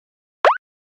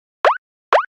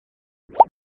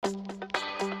Oh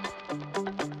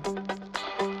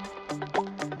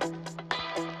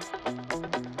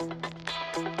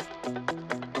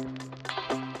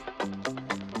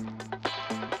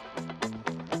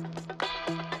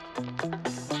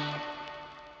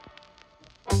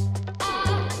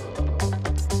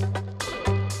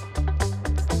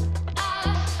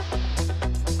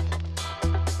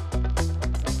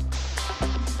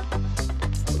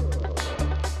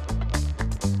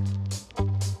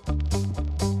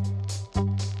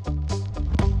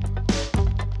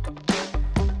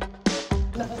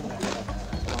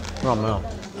no.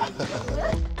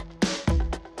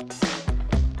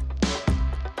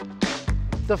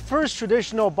 The first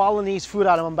traditional Balinese food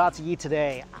item I'm about to eat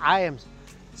today, I am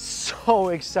so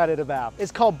excited about.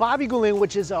 It's called Babi Guling,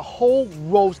 which is a whole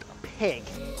roast pig.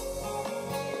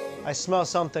 I smell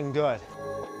something good.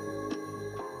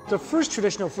 The first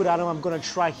traditional food item I'm gonna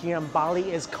try here in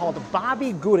Bali is called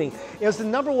Babi Guling. It's the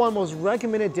 #1 most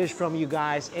recommended dish from you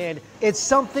guys, and it's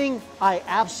something I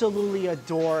absolutely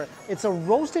adore. It's a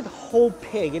roasted whole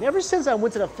pig, and ever since I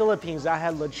went to the Philippines, I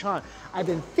had Chen. I've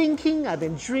been thinking, I've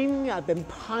been dreaming, I've been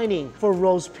pining for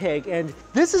roast pig, and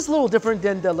this is a little different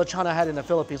than the lechon I had in the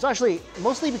Philippines. Actually,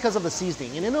 mostly because of the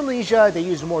seasoning. In Indonesia, they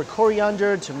use more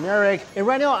coriander, turmeric, and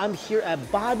right now I'm here at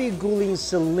Babi Guling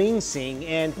Selingsing,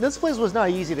 and this place was not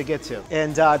easy to get to.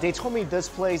 And they told me this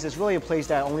place is really a place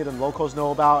that only the locals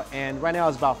know about, and right now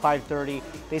it's about 5:30.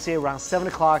 They say around 7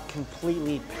 o'clock,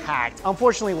 completely packed.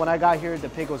 Unfortunately, when I got here, the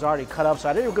pig was already cut up, so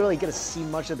I didn't really get to see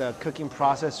much of the cooking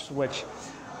process, which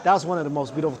that was one of the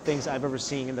most beautiful things I've ever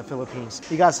seen in the Philippines.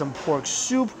 You got some pork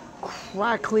soup,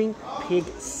 crackling pig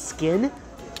skin.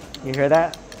 You hear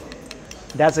that?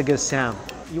 That's a good sound.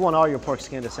 You want all your pork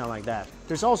skin to sound like that.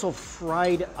 There's also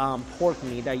fried pork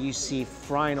meat that you see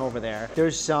frying over there.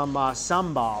 There's some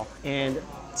sambal and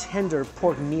tender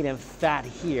pork meat and fat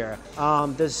here.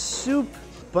 The soup,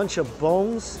 bunch of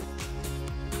bones.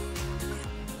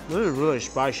 This is really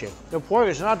spicy. The pork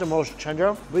is not the most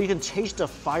tender, but you can taste the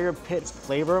fire pit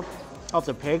flavor of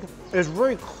the pig. It's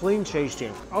very clean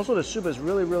tasting. Also, the soup is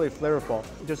really, really flavorful.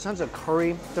 There's tons of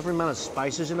curry, different amount of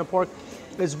spices in the pork.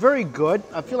 It's very good.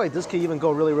 I feel like this could even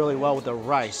go really, really well with the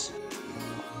rice.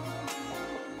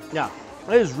 Yeah,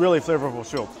 it is really flavorful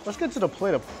soup. Let's get to the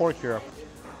plate of pork here.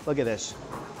 Look at this.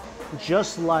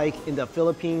 Just like in the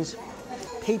Philippines,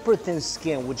 paper thin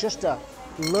skin with just a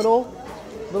little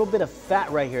bit of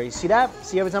fat right here. You see that?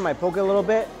 See, every time I poke it a little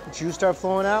bit, juice starts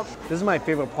flowing out. This is my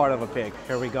favorite part of a pig.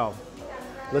 Here we go.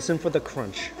 Listen for the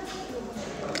crunch.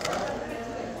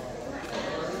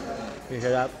 You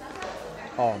hear that?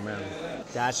 Oh man,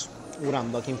 that's what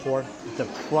I'm looking for. The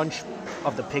crunch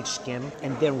of the pig skin,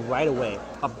 and then right away,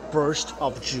 a burst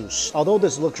of juice. Although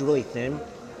this looks really thin,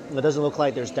 it doesn't look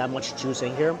like there's that much juice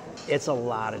in here. It's a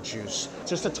lot of juice.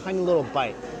 Just a tiny little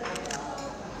bite.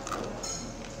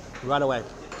 Right away.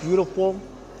 Beautiful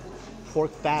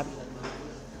pork fat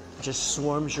just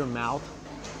swarms your mouth.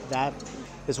 That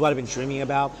is what I've been dreaming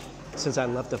about since I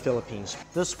left the Philippines.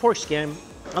 This pork skin,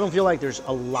 I don't feel like there's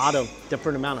a lot of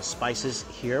different amount of spices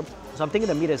here. So I'm thinking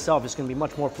the meat itself is gonna be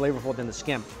much more flavorful than the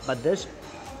skin. But this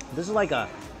is like a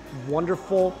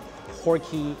wonderful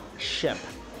porky chip.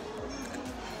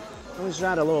 Let me just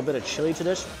add a little bit of chili to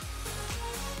this.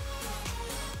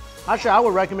 Actually, I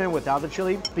would recommend without the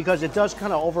chili because it does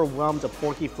kind of overwhelm the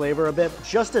porky flavor a bit.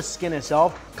 Just the skin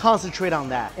itself, concentrate on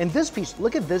that. And this piece,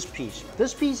 look at this piece.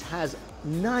 This piece has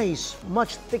nice,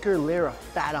 much thicker layer of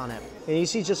fat on it. And you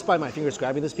see just by my fingers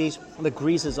grabbing this piece, the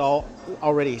grease is all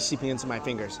already seeping into my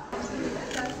fingers.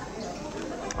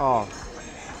 Oh,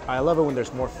 I love it when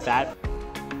there's more fat.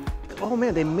 Oh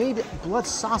man, they made blood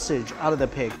sausage out of the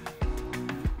pig.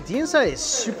 The inside is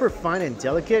super fine and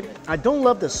delicate. I don't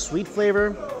love the sweet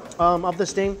flavor of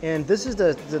this thing. And this is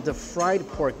the fried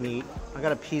pork meat. I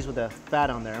got a piece with the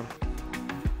fat on there.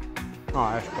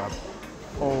 Oh, that's good.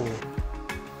 Oh.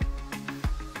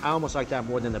 I almost like that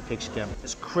more than the pig skin.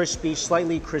 It's crispy,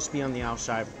 slightly crispy on the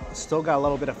outside. It's still got a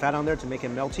little bit of fat on there to make it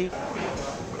melty.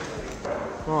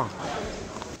 Oh.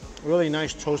 Really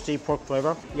nice toasty pork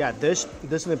flavor. Yeah, this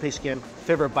and the pig skin,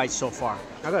 favorite bite so far.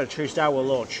 I gotta chase that with a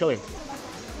little chili.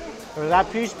 For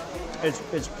that piece,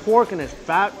 it's pork and it's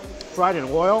fat, fried in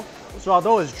oil. So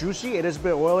although it's juicy, it is a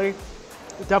bit oily.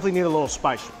 It definitely need a little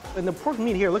spice. And the pork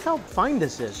meat here, look how fine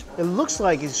this is. It looks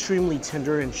like extremely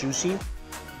tender and juicy.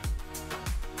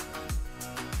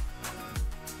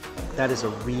 That is a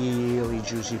really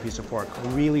juicy piece of pork.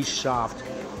 Really soft,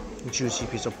 juicy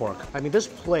piece of pork. I mean, this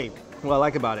plate, what I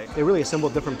like about it, they really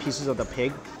assembled different pieces of the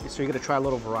pig, so you're gonna try a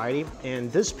little variety.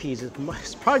 And this piece is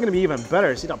probably gonna be even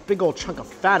better. See that big old chunk of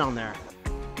fat on there.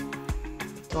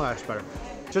 Oh, that's better.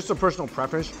 Just a personal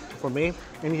preference for me,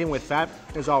 anything with fat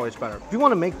is always better. If you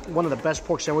want to make one of the best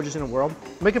pork sandwiches in the world,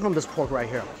 make it from this pork right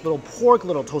here. Little pork,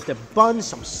 little toasted bun,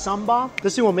 some sambal.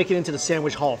 This thing will make it into the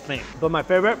Sandwich Hall of Fame. But my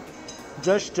favorite,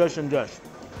 just and just.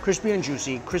 Crispy and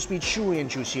juicy, crispy, chewy and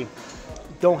juicy.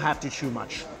 Don't have to chew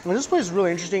much. And this place is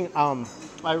really interesting.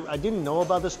 I didn't know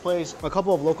about this place. A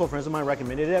couple of local friends of mine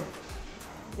recommended it.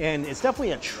 And it's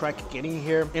definitely a trek getting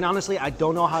here. And honestly, I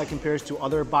don't know how it compares to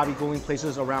other Babi Guling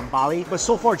places around Bali. But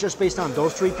so far, just based on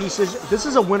those 3 pieces, this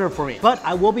is a winner for me. But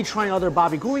I will be trying other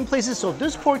Babi Guling places. So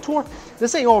this pork tour,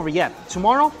 this ain't over yet.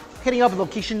 Tomorrow, heading up to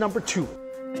location number 2.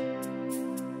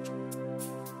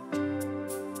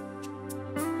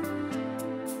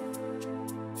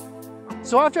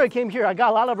 So after I came here, I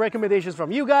got a lot of recommendations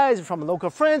from you guys, from local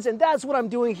friends, and that's what I'm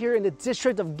doing here in the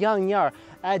district of Gangyar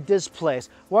at this place,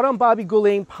 Warung Babi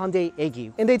Guling Pande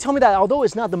Egi. And they told me that although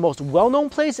it's not the most well-known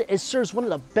place, it serves one of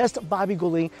the best Babi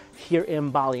Guling here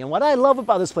in Bali. And what I love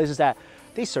about this place is that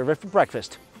they serve it for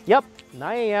breakfast. Yep,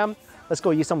 9 a.m. Let's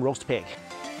go eat some roast pig.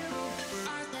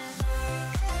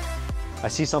 I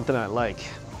see something I like.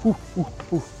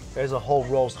 There's a whole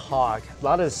roast hog. A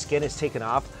lot of the skin is taken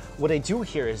off. What they do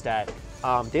here is that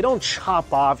they don't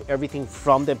chop off everything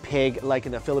from the pig like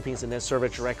in the Philippines and then serve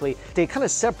it directly. They kind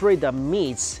of separate the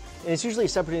meats, and it's usually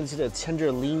separated into the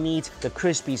tender lean meat, the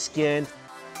crispy skin.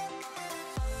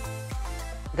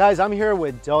 Guys, I'm here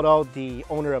with Dodo, the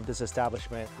owner of this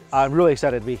establishment. I'm really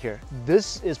excited to be here.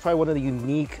 This is probably one of the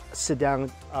unique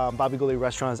sit-down Babi Guling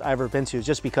restaurants I've ever been to,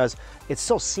 just because it's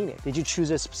so scenic. Did you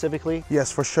choose it specifically?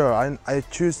 Yes, for sure. I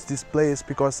choose this place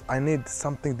because I need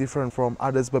something different from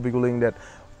others Babi Guling that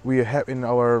we have in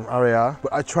our area.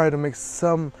 But I try to make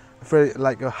some very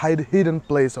like a hidden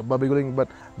place of Babi Guling, but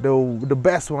the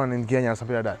best one in Kenya,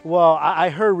 something like that. Well,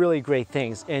 I heard really great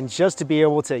things, and just to be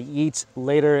able to eat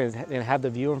later and have the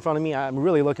view in front of me, I'm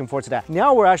really looking forward to that.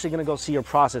 Now we're actually gonna go see your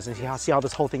process and see how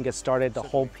this whole thing gets started, the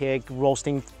whole pig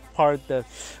roasting part, the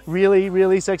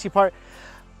really sexy part.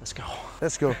 Let's go.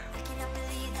 Let's go.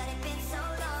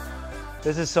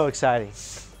 This is so exciting.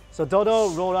 So Dodo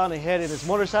rolled on ahead in his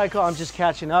motorcycle. I'm just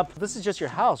catching up. This is just your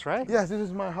house, right? Yes, this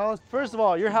is my house. First of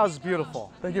all, your house is beautiful.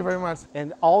 Thank you very much.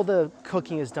 And all the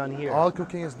cooking is done here. All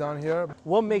cooking is done here.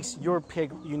 What makes your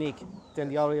pig unique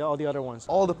than all the other ones?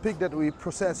 All the pig that we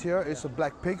process here is a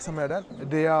black pig, something like that.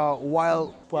 They are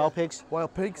wild pigs?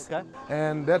 Wild pigs. Okay.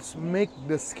 And that's make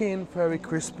the skin very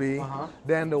crispy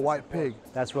than the white pig.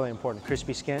 That's really important,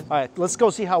 crispy skin. All right, let's go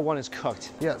see how one is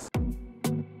cooked. Yes.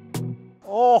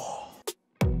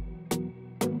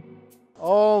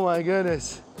 Oh my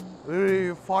goodness.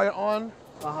 We fire on,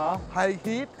 high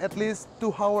heat, at least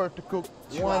 2 hours to cook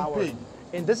one pig.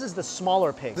 And this is the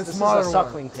smaller pig. This is smaller a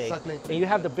suckling pig. Suckling pig. And you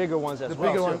have the bigger ones as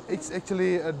well. The bigger one, it's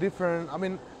actually a different,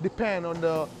 depend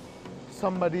on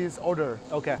somebody's order.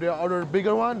 Okay. They order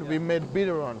bigger one, we made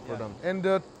bigger one for them. And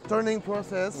the turning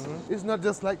process is not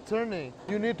just like turning.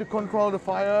 You need to control the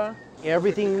fire.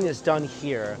 Everything is done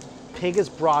here. Pig is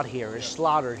brought here, is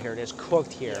slaughtered here, it's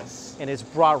cooked here, and it's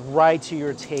brought right to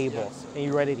your table, and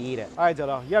you're ready to eat it. All right,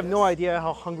 Dodo, you have no idea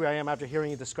how hungry I am after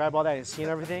hearing you describe all that and seeing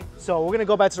everything. So we're gonna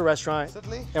go back to the restaurant,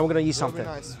 and we're gonna eat something.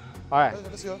 Nice. All right,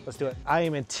 let's go. Let's do it. I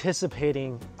am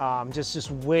anticipating,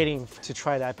 just waiting to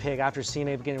try that pig after seeing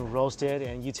it getting roasted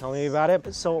and you telling me about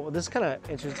it. So this is kind of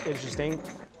interesting.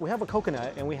 We have a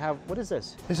coconut, and we have, what is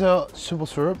this? It's a simple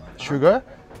syrup, sugar,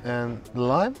 and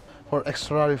lime for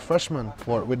extra refreshment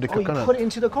with the coconut. You put it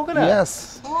into the coconut?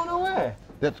 Yes. Oh, no way.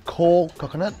 That cold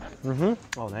coconut.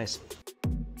 Oh, nice.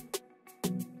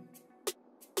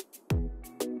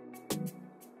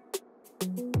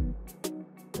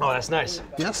 Oh, that's nice.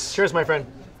 Yes. Cheers, my friend.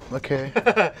 Okay.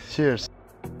 Cheers.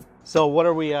 So what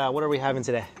are we having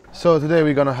today? So today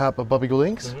we're gonna have a Babi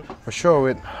Gulings for sure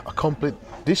with a complete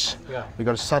dish. Yeah. We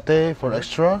got a satay for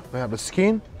extra. We have the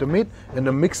skin, the meat, and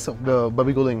the mix of the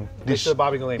Babi Guling dish. The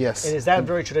Babi Guling. Yes. And is that a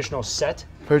very traditional set?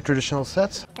 Very traditional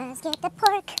sets. Let's get the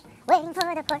pork, waiting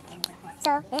for the pork.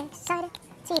 So excited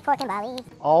to eat pork and Bali.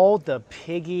 All the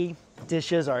piggy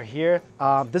dishes are here.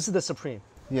 This is the Supreme.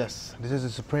 Yes, this is the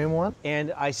supreme one.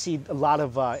 And I see a lot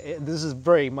of, this is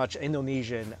very much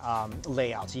Indonesian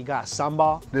layout. So you got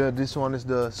sambal. This one is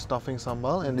the stuffing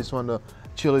sambal, and this one the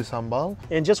chili sambal.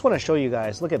 And just want to show you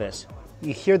guys, look at this.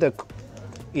 You hear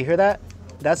that?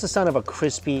 That's the sound of a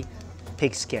crispy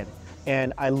pig skin.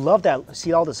 And I love that,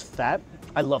 see all this fat?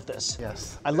 I love this.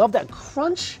 Yes. I love that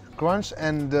crunch. Crunch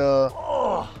and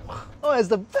Oh, it's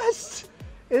the best.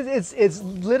 It's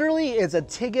literally, it's a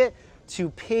ticket to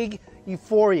pig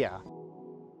euphoria.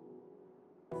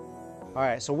 All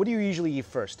right, so what do you usually eat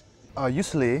first?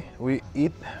 usually we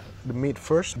eat the meat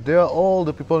first. There are all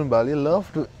the people in Bali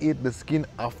love to eat the skin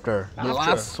after the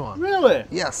last one. Really?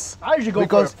 Yes. I usually go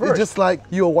because for it first. It's just like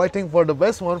you're waiting for the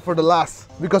best one for the last.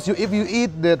 Because if you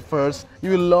eat that first,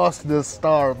 you will lose the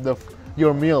star of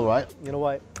your meal, right? You know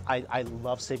what? I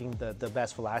love saving the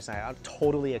best for last night. I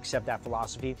totally accept that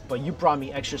philosophy. But you brought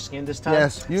me extra skin this time.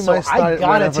 Yes, you so might start I it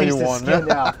gotta whenever taste you the want. skin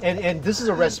now. And this is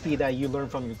a recipe that you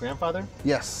learned from your grandfather?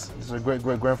 Yes, this is a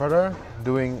great-grandfather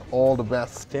doing all the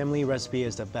best. Family recipe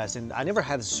is the best. And I never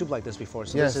had a soup like this before.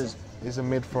 So Yes, this is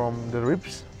made from the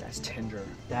ribs. that's tender.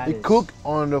 That It is, cooked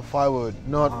on the firewood,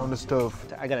 not on the stove.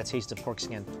 I gotta taste the pork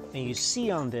skin. And you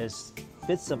see on this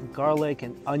bits of garlic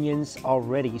and onions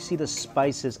already. You see the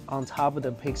spices on top of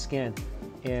the pig skin.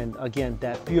 And again,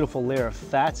 that beautiful layer of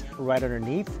fat right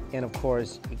underneath. And of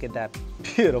course, you get that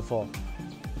beautiful,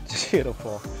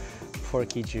 beautiful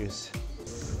porky juice.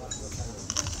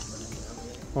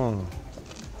 You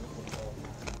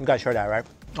guys heard that, right?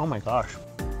 Oh my gosh.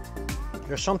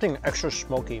 There's something extra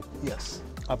smoky Yes.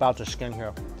 about the skin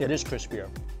here. It is crispier.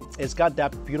 It's got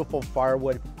that beautiful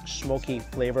firewood smoky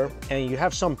flavor. And you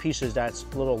have some pieces that's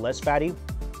a little less fatty.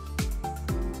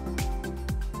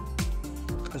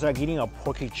 It's like eating a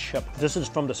porky chip. This is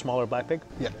from the smaller black pig.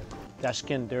 Yeah. That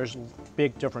skin, there's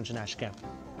big difference in that skin.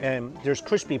 And there's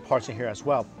crispy parts in here as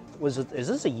well. Is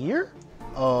this a year?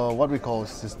 What we call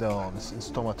is the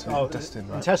stomach intestine,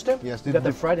 right? Intestine? Yes. You got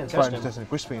the fried intestine. Fried intestine,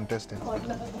 crispy intestine.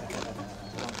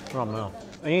 Oh no.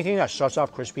 Anything that starts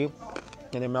off crispy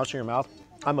and then melts in your mouth,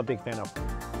 I'm a big fan of.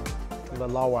 The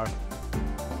lawar.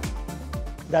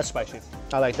 That's spicy.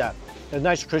 I like that. The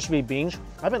nice crispy beans.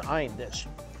 I've been eyeing this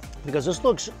because this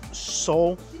looks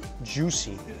so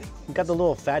juicy. You got the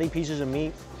little fatty pieces of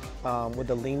meat with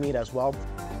the lean meat as well.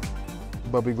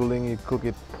 Babi Guling, you cook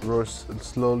it roast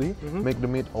slowly, make the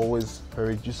meat always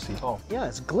very juicy. Oh, yeah,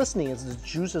 it's glistening. It's the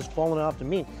juice is falling off the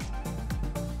meat.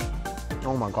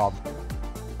 Oh my God.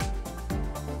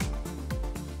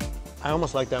 I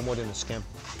almost like that more than the skin.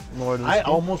 More than I skin?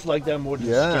 almost like that more than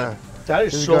the Yeah. skin. That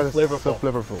is This so guy is flavorful. So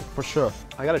flavorful, for sure.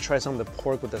 I gotta try some of the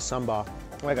pork with the sambal.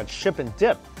 Like a chip and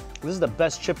dip. This is the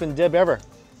best chip and dip ever.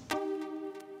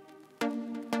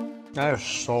 That is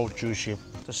so juicy.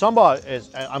 The sambal is,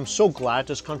 I'm so glad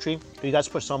this country, you guys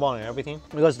put sambal in everything.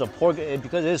 Because the pork,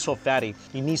 because it is so fatty,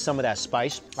 you need some of that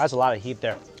spice. That's a lot of heat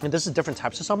there. And this is different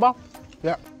types of sambal.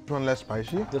 Yeah, this one less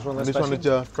spicy. This one less This spicy?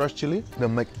 one is fresh chili. They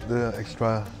make the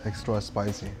extra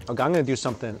spicy. Okay, I'm gonna do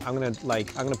something. I'm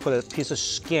gonna put a piece of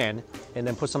skin and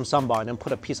then put some sambal and then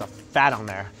put a piece of fat on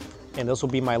there. And this will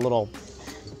be my little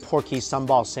porky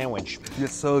sambal sandwich.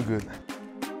 It's so good.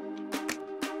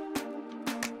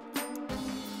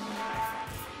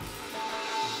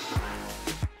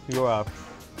 You're a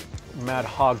mad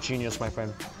hog genius, my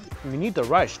friend. You need the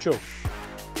rice too.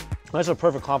 That's a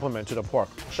perfect complement to the pork.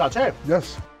 Sauté.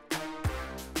 Yes.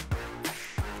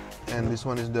 And this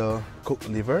one is the cooked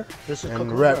liver. This is and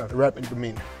cooked wrap, liver. wrap into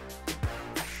meat.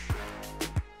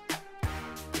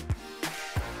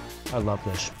 I love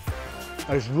this.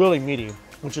 It's really meaty,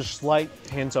 with just slight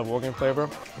hints of organ flavor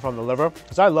from the liver.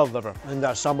 Because I love liver. And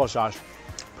that sambal sauce,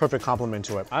 perfect complement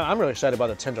to it. I'm really excited about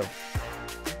the tender.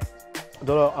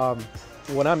 Though,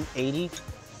 when I'm 80,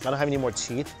 I don't have any more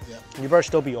teeth. Yeah. You better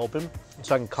still be open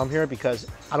so I can come here because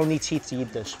I don't need teeth to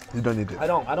eat this. You don't need it. I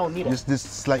don't need it. Just this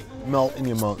slight melt in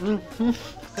your mouth.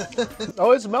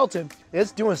 Oh, it's melting.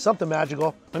 It's doing something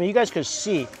magical. I mean, you guys could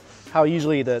see how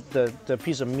usually the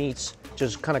piece of meats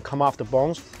just kind of come off the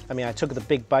bones. I mean, I took the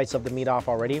big bites of the meat off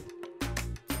already.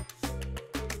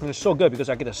 And it's so good because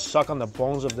I get to suck on the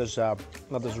bones of this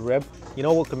rib. You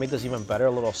know what could make this even better?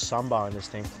 A little sambal in this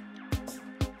thing.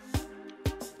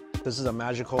 This is a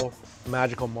magical,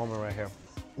 magical moment right here.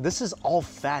 This is all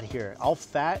fat here, all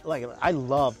fat. Like, I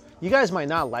love, you guys might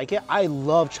not like it. I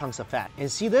love chunks of fat.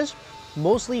 And see this?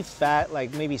 Mostly fat,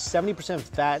 like maybe 70%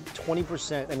 fat,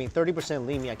 20%, I mean 30%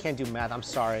 lean meat. I can't do math, I'm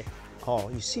sorry. Oh,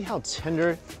 you see how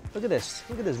tender? Look at this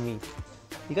meat.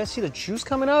 You guys see the juice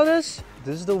coming out of this?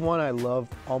 This is the one I love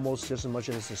almost just as much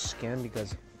as the skin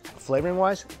because flavoring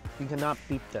wise, you cannot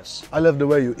beat this. I love the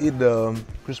way you eat the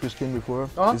crispy skin before.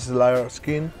 This is layer of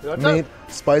skin, You like meat,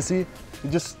 spicy.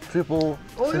 It's just triple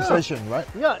sensation, right?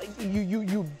 Yeah,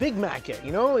 you Big Mac it,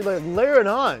 you know, like layer it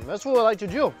on. That's what I like to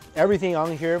do. Everything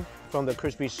on here from the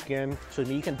crispy skin, so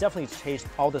you can definitely taste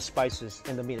all the spices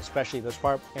in the meat, especially this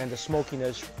part, and the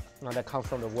smokiness that comes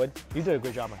from the wood. You did a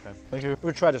great job, my friend. Thank you.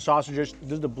 We'll try the sausages.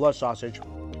 This is the blood sausage.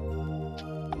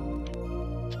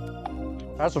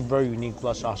 That's a very unique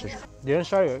blood sausage. The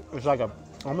inside is like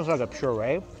almost like a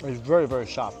puree. It's very, very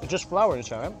soft. It's just flour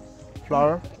inside, right?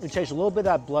 Flour, You taste a little bit of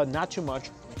that blood, not too much.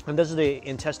 And this is the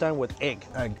intestine with egg.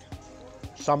 egg.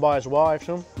 Sambal as well, I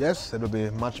assume? Yes, it will be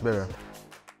much better.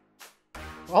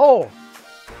 Oh,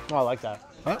 I like that.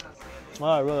 Huh? Oh,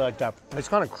 I really like that. It's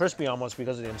kind of crispy almost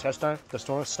because of the intestine, the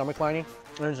stomach lining.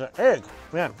 And there's an egg.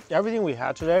 Man, everything we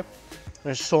had today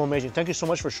is so amazing. Thank you so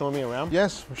much for showing me around.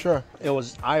 Yes, for sure. It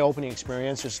was eye-opening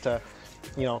experience just to,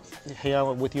 you know, hang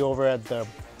out with you over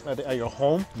at your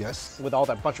home. Yes. With all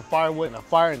that bunch of firewood and the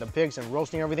fire and the pigs and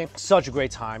roasting everything. Such a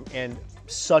great time and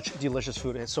such delicious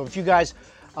food. So if you guys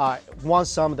want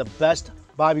some of the best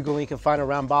Babi Guling you can find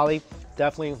around Bali,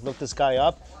 definitely look this guy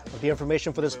up. With the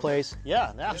information for this place.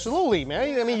 Yeah, absolutely,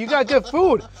 man. I mean, you got good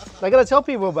food. I gotta tell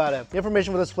people about it. The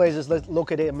information for this place is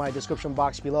located in my description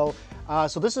box below.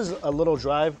 So this is a little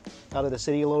drive out of the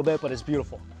city a little bit, but it's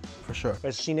beautiful. For sure.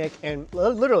 It's scenic, and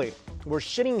literally, we're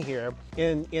sitting here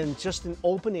in just an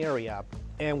open area,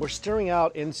 and we're staring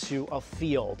out into a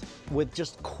field with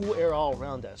just cool air all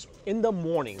around us. In the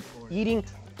morning, eating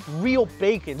real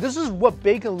bacon. This is what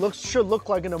bacon should look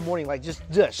like in the morning, like just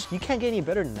this. You can't get any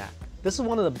better than that. This is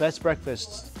one of the best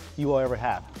breakfasts you will ever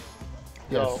have.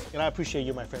 Yes. So, and I appreciate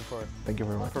you, my friend, for Thank you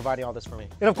very much. providing all this for me.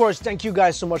 And of course, thank you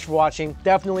guys so much for watching.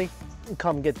 Definitely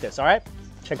come get this, all right?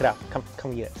 Check it out.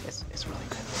 Come get it. It's really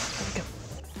good. It's really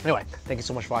good. Anyway, thank you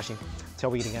so much for watching. Till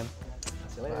we eat again.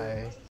 See you later. Bye.